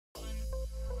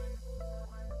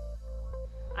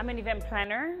I'm an event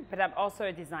planner, but I'm also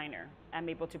a designer. I'm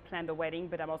able to plan the wedding,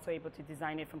 but I'm also able to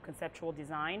design it from conceptual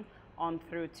design on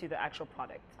through to the actual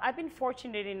product. I've been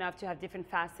fortunate enough to have different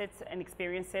facets and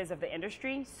experiences of the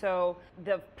industry. So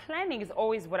the planning is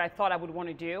always what I thought I would want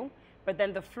to do. But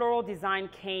then the floral design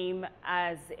came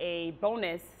as a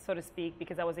bonus, so to speak,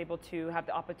 because I was able to have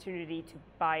the opportunity to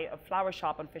buy a flower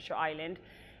shop on Fisher Island.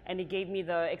 And it gave me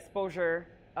the exposure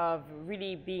of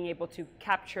really being able to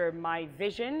capture my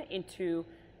vision into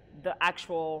the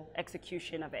actual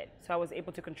execution of it. So I was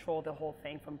able to control the whole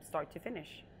thing from start to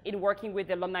finish. In working with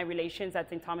alumni relations at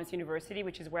St. Thomas University,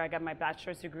 which is where I got my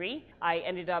bachelor's degree, I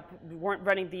ended up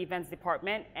running the events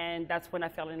department, and that's when I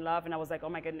fell in love, and I was like, oh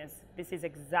my goodness, this is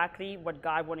exactly what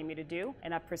God wanted me to do,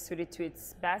 and I pursued it to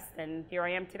its best, and here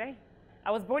I am today.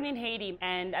 I was born in Haiti,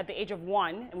 and at the age of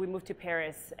 1, we moved to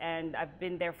Paris, and I've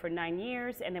been there for 9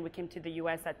 years, and then we came to the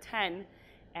US at 10,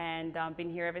 and been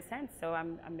here ever since. So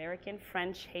I'm American,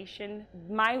 French, Haitian.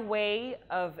 My way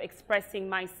of expressing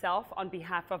myself on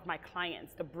behalf of my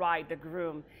clients, the bride, the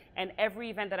groom, and every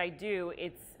event that I do,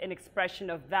 it's an expression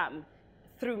of them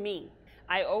through me.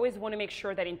 I always want to make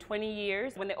sure that in 20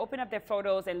 years, when they open up their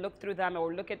photos and look through them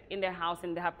or look at in their house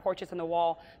and they have portraits on the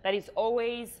wall, that it's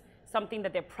always something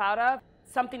that they're proud of,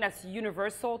 something that's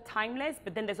universal, timeless,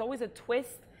 but then there's always a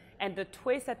twist. And the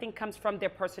twist, I think, comes from their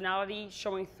personality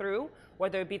showing through,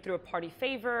 whether it be through a party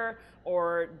favor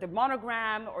or the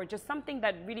monogram or just something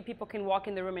that really people can walk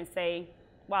in the room and say,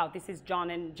 wow, this is John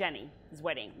and Jenny's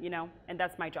wedding, you know? And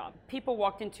that's my job. People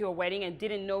walked into a wedding and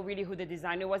didn't know really who the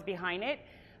designer was behind it,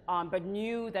 but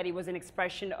knew that it was an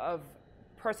expression of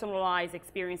personalized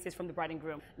experiences from the bride and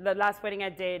groom. The last wedding I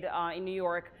did in New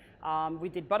York, we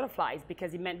did butterflies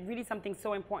because it meant really something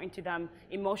so important to them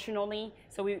emotionally.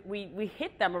 So we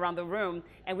hit them around the room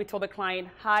and we told the client,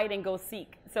 hide and go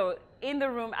seek. So in the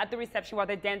room at the reception while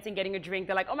they're dancing, getting a drink,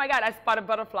 they're like, oh my God, I spotted a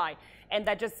butterfly. And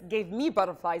that just gave me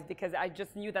butterflies because I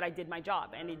just knew that I did my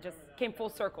job and it just came full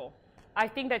circle. I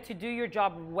think that to do your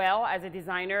job well as a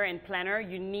designer and planner,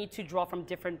 you need to draw from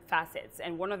different facets.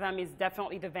 And one of them is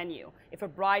definitely the venue. If a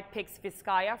bride picks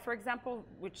Vizcaya, for example,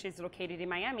 which is located in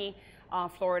Miami,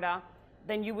 Florida,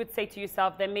 then you would say to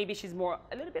yourself that maybe she's more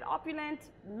a little bit opulent,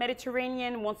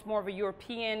 Mediterranean, wants more of a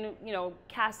European, you know,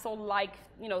 castle-like,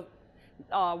 you know,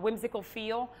 whimsical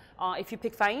feel. If you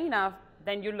pick Faina,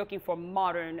 then you're looking for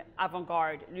modern,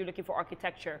 avant-garde, you're looking for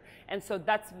architecture. And so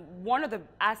that's one of the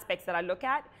aspects that I look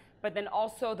at, but then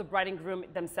also the bride and groom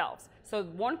themselves. So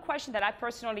one question that I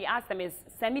personally ask them is,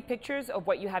 send me pictures of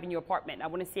what you have in your apartment. I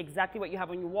want to see exactly what you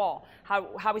have on your wall.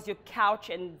 How is your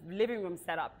couch and living room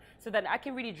set up? So that I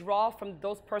can really draw from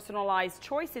those personalized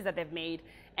choices that they've made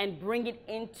and bring it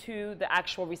into the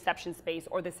actual reception space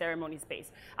or the ceremony space.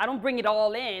 I don't bring it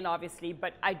all in, obviously,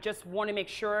 but I just want to make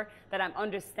sure that I'm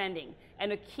understanding.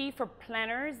 And the key for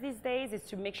planners these days is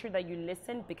to make sure that you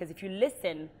listen, because if you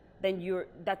listen, then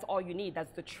that's all you need.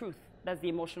 That's the truth. That's the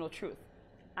emotional truth.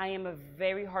 I am a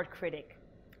very hard critic.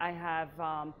 I have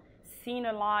seen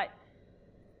a lot.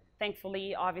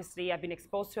 Thankfully, obviously, I've been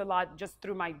exposed to a lot just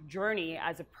through my journey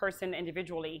as a person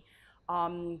individually.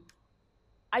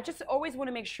 I just always want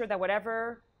to make sure that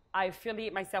whatever I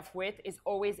affiliate myself with is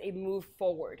always a move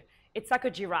forward. It's like a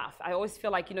giraffe. I always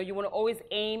feel like, you know, you want to always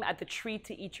aim at the tree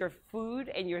to eat your food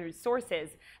and your resources.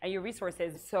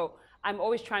 So I'm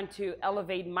always trying to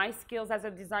elevate my skills as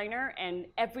a designer and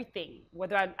everything.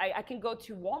 Whether I can go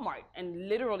to Walmart and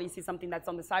literally see something that's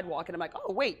on the sidewalk and I'm like,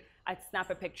 oh wait, I'd snap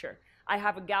a picture. I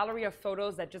have a gallery of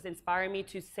photos that just inspire me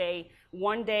to say,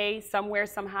 one day, somewhere,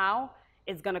 somehow,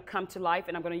 it's gonna come to life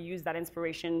and I'm gonna use that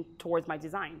inspiration towards my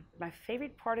design. My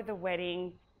favorite part of the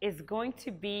wedding is going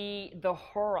to be the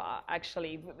hora,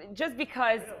 actually, just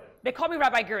because they call me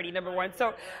Rabbi Guerdy, number one.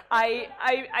 So I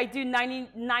do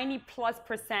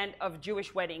 90+% of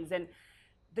Jewish weddings. And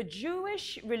the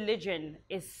Jewish religion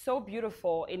is so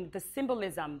beautiful in the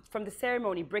symbolism from the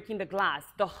ceremony, breaking the glass,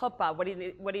 the chuppah,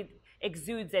 what it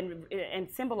exudes and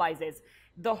symbolizes.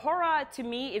 The hora, to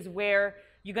me, is where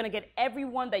you're gonna get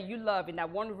everyone that you love in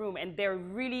that one room, and they're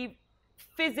really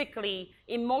physically,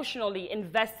 emotionally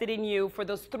invested in you for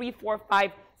those 3, 4,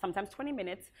 5, sometimes 20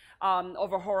 minutes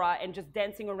over hora, and just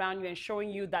dancing around you and showing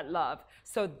you that love.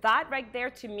 So that right there,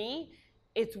 to me,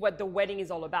 it's what the wedding is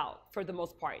all about for the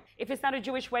most part. If it's not a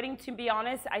Jewish wedding, to be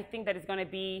honest, I think that it's gonna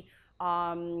be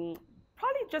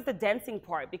probably just the dancing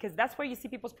part, because that's where you see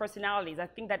people's personalities. I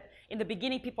think that in the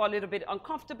beginning, people are a little bit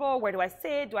uncomfortable. Where do I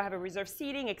sit? Do I have a reserved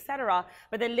seating, etc.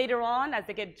 But then later on, as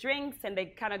they get drinks and they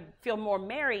kind of feel more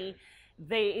merry,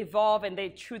 they evolve and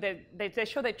they show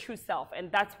their true self.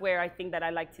 And that's where I think that I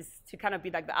like to kind of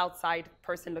be like the outside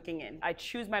person looking in. I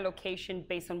choose my location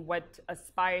based on what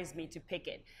inspires me to pick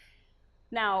it.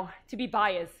 Now, to be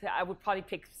biased, I would probably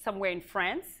pick somewhere in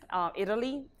France,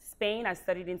 Italy, Spain. I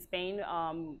studied in Spain,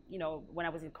 when I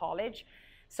was in college.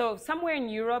 So somewhere in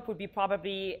Europe would be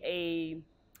probably a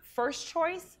first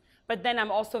choice. But then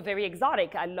I'm also very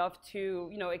exotic. I love to,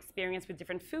 experience with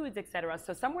different foods, etc.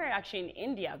 So somewhere actually in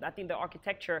India, I think the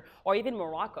architecture, or even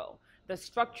Morocco, the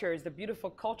structures, the beautiful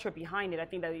culture behind it, I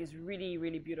think that is really,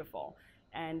 really beautiful.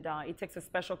 And it takes a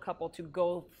special couple to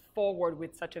go forward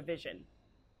with such a vision.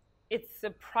 It's a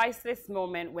priceless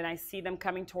moment when I see them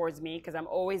coming towards me, because I'm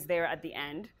always there at the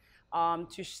end,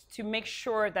 to make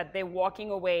sure that they're walking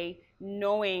away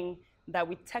knowing that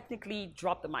we technically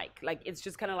drop the mic. Like, it's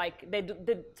just kind of like,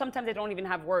 sometimes they don't even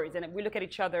have words, and we look at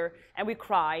each other and we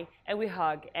cry and we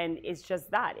hug, and it's just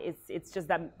that. It's just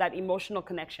that emotional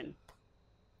connection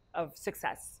of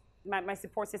success. My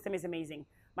support system is amazing.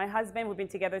 My husband, we've been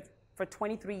together for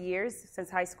 23 years, since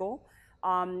high school,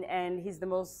 and he's the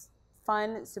most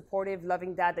fun, supportive,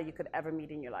 loving dad that you could ever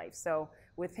meet in your life. So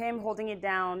with him holding it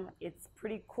down, it's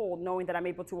pretty cool knowing that I'm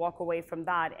able to walk away from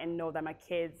that and know that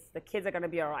the kids are gonna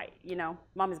be all right,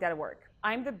 Mom has gotta work.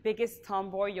 I'm the biggest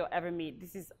tomboy you'll ever meet.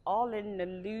 This is all an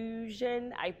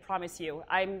illusion, I promise you.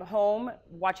 I'm home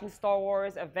watching Star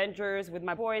Wars, Avengers with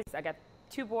my boys. I got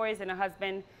 2 boys and a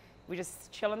husband. We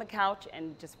just chill on the couch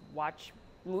and just watch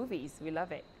movies. We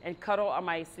love it. And cuddle on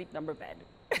my sleep number bed.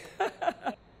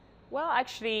 Well,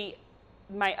 actually,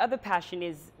 my other passion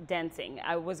is dancing.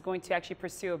 I was going to actually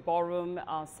pursue a ballroom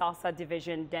salsa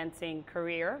division dancing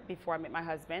career before I met my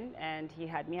husband, and he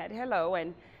had me at hello,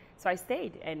 and so I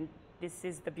stayed, and this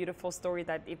is the beautiful story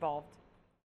that evolved.